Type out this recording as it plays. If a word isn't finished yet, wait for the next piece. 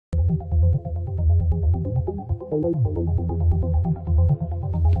Serum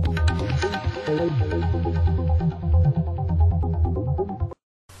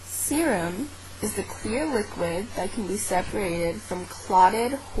is the clear liquid that can be separated from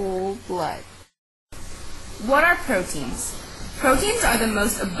clotted whole blood. What are proteins? Proteins are the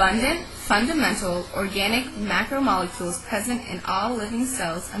most abundant, fundamental, organic macromolecules present in all living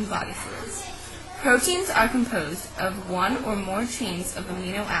cells and body fluids. Proteins are composed of one or more chains of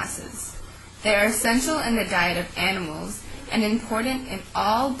amino acids. They are essential in the diet of animals and important in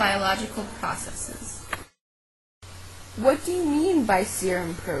all biological processes. What do you mean by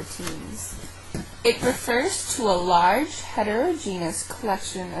serum proteins? It refers to a large, heterogeneous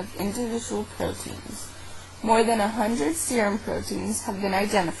collection of individual proteins. More than 100 serum proteins have been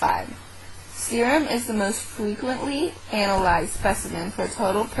identified. Serum is the most frequently analyzed specimen for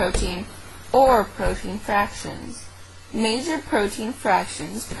total protein or protein fractions. Major protein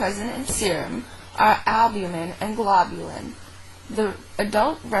fractions present in serum are albumin and globulin. The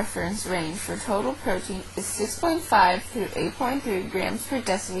adult reference range for total protein is 6.5 through 8.3 grams per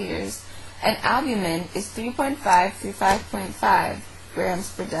deciliters, and albumin is 3.5 through 5.5 grams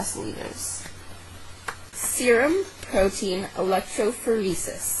per deciliters. Serum protein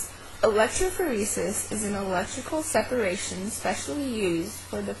electrophoresis. Electrophoresis is an electrical separation specially used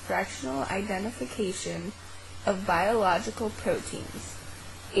for the fractional identification of biological proteins.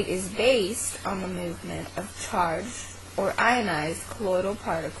 It is based on the movement of charged or ionized colloidal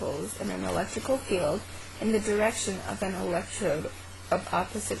particles in an electrical field in the direction of an electrode of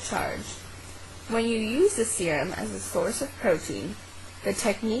opposite charge. When you use the serum as a source of protein, the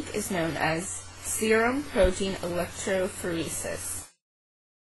technique is known as serum protein electrophoresis.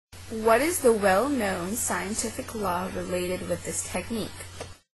 What is the well-known scientific law related with this technique?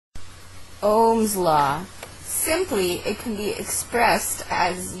 Ohm's law. Simply, it can be expressed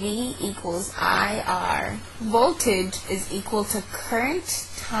as V equals IR. Voltage is equal to current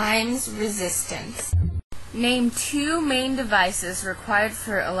times resistance. Name two main devices required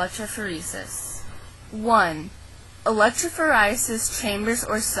for electrophoresis. 1. Electrophoresis chambers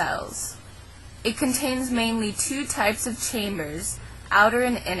or cells. It contains mainly two types of chambers, outer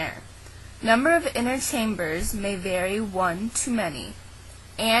and inner. Number of inner chambers may vary 1 to many.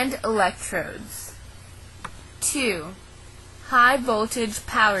 And electrodes. 2. High voltage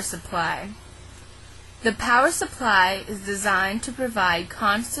power supply. The power supply is designed to provide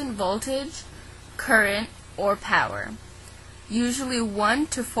constant voltage, current, or power. Usually 1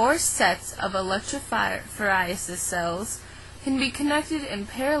 to 4 sets of electrophoresis cells can be connected in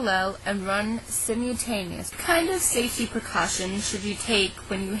parallel and run simultaneously. What kind of safety precautions should you take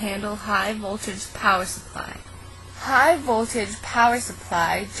when you handle high voltage power supply? High voltage power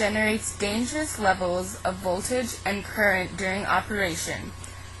supply generates dangerous levels of voltage and current during operation.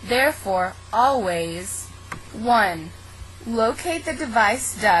 Therefore, always 1. Locate the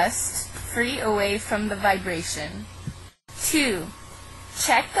device dust free away from the vibration. 2.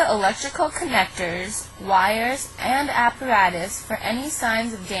 Check the electrical connectors, wires, and apparatus for any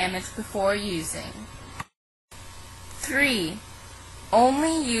signs of damage before using. 3.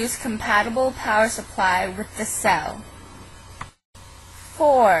 Only use compatible power supply with the cell.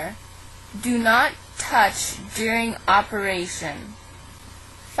 4. Do not touch during operation.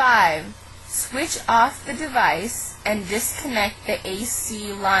 5. Switch off the device and disconnect the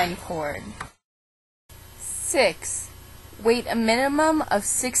AC line cord. 6. Wait a minimum of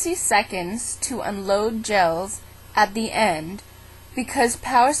 60 seconds to unload gels at the end because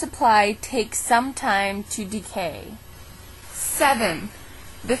power supply takes some time to decay. 7.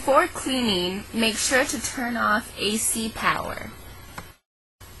 Before cleaning, make sure to turn off AC power.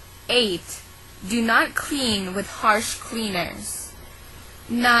 8. Do not clean with harsh cleaners.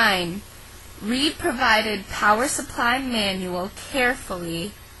 9. Read provided power supply manual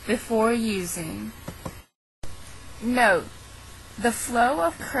carefully before using. Note: the flow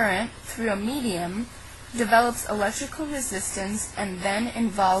of current through a medium develops electrical resistance and then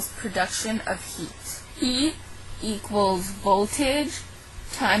involves production of heat. Heat equals voltage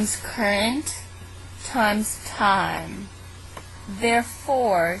times current times time.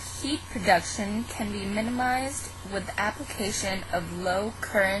 Therefore, heat production can be minimized with the application of low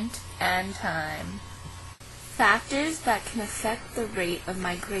current and time. Factors that can affect the rate of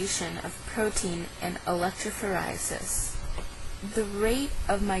migration of protein in electrophoresis. The rate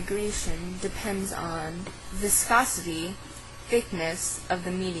of migration depends on viscosity, thickness of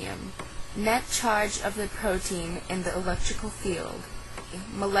the medium, net charge of the protein in the electrical field,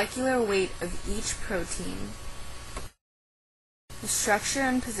 molecular weight of each protein, the structure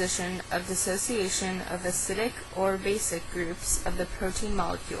and position of dissociation of acidic or basic groups of the protein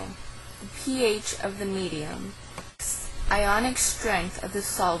molecule, the pH of the medium, ionic strength of the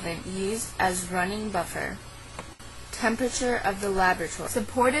solvent used as running buffer, temperature of the laboratory.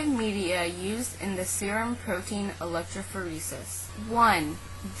 Supportive media used in the serum protein electrophoresis. 1.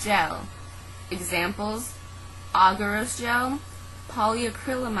 Gel. Examples: agarose gel,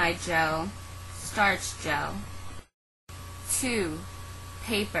 polyacrylamide gel, starch gel. 2.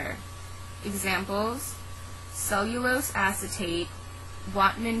 Paper. Examples: cellulose acetate,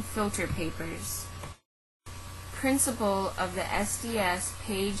 Whatman filter papers. Principle of the SDS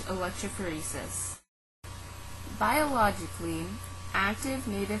page electrophoresis. Biologically active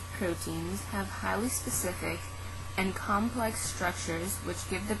native proteins have highly specific and complex structures which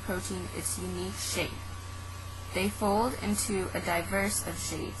give the protein its unique shape. They fold into a diverse of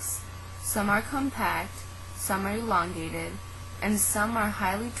shapes. Some are compact, some are elongated, and some are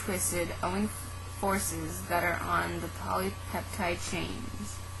highly twisted owing forces that are on the polypeptide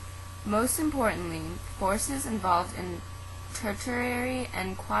chains. Most importantly, forces involved in tertiary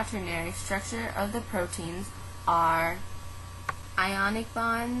and quaternary structure of the proteins are ionic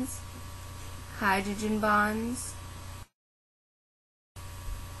bonds, hydrogen bonds,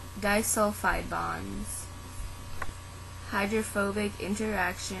 disulfide bonds, hydrophobic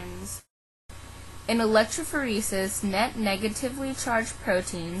interactions. In electrophoresis, net negatively charged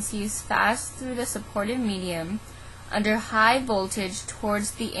proteins use fast through the supportive medium under high voltage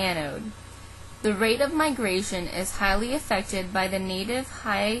towards the anode. The rate of migration is highly affected by the native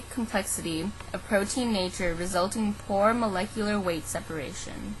high complexity of protein nature, resulting in poor molecular weight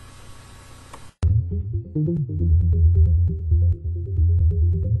separation.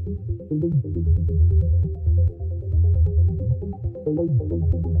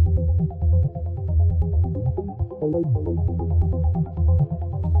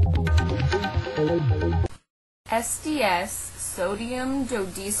 SDS, sodium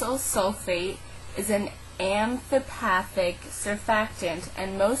dodecyl sulfate, is an amphipathic surfactant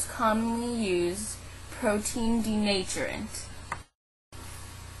and most commonly used protein denaturant.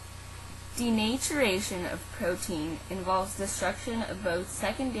 Denaturation of protein involves destruction of both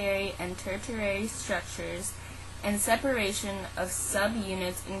secondary and tertiary structures and separation of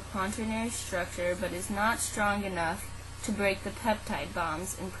subunits in quaternary structure, but is not strong enough to break the peptide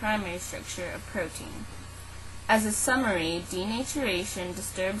bonds in primary structure of protein. As a summary, denaturation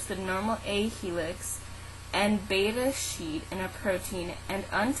disturbs the normal A helix and beta sheet in a protein and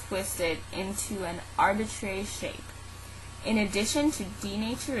untwists it into an arbitrary shape. In addition to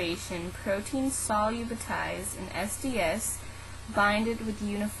denaturation, proteins solubitize in SDS, binded with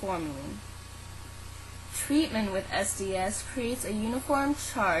uniformly. Treatment with SDS creates a uniform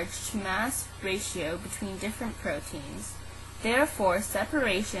charge-to-mass ratio between different proteins. Therefore,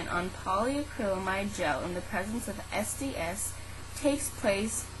 separation on polyacrylamide gel in the presence of SDS takes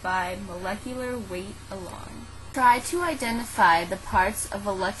place by molecular weight alone. Try to identify the parts of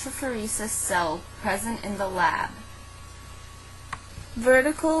electrophoresis cell present in the lab.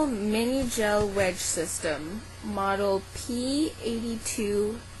 Vertical mini-gel wedge system, model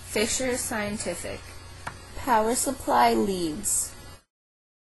P82, Fisher Scientific. Power supply leads.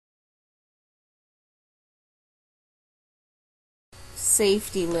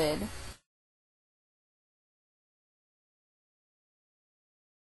 Safety lid.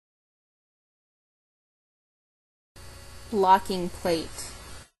 Locking plate.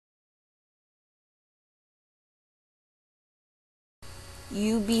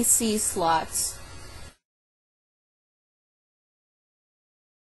 UBC slots.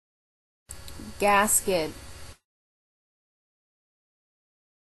 Gasket.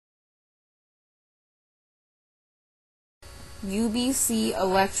 UBC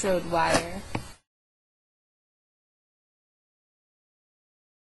electrode wire.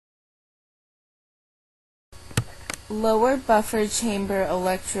 Lower buffer chamber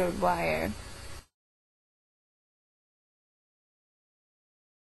electrode wire.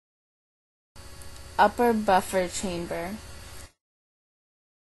 Upper buffer chamber.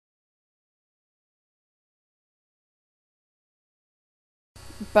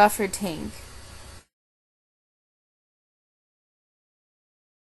 Buffer tank.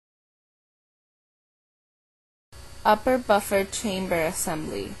 Upper buffer chamber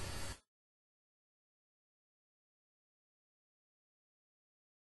assembly.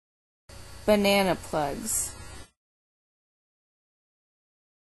 Banana plugs.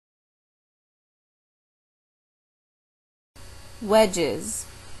 Wedges.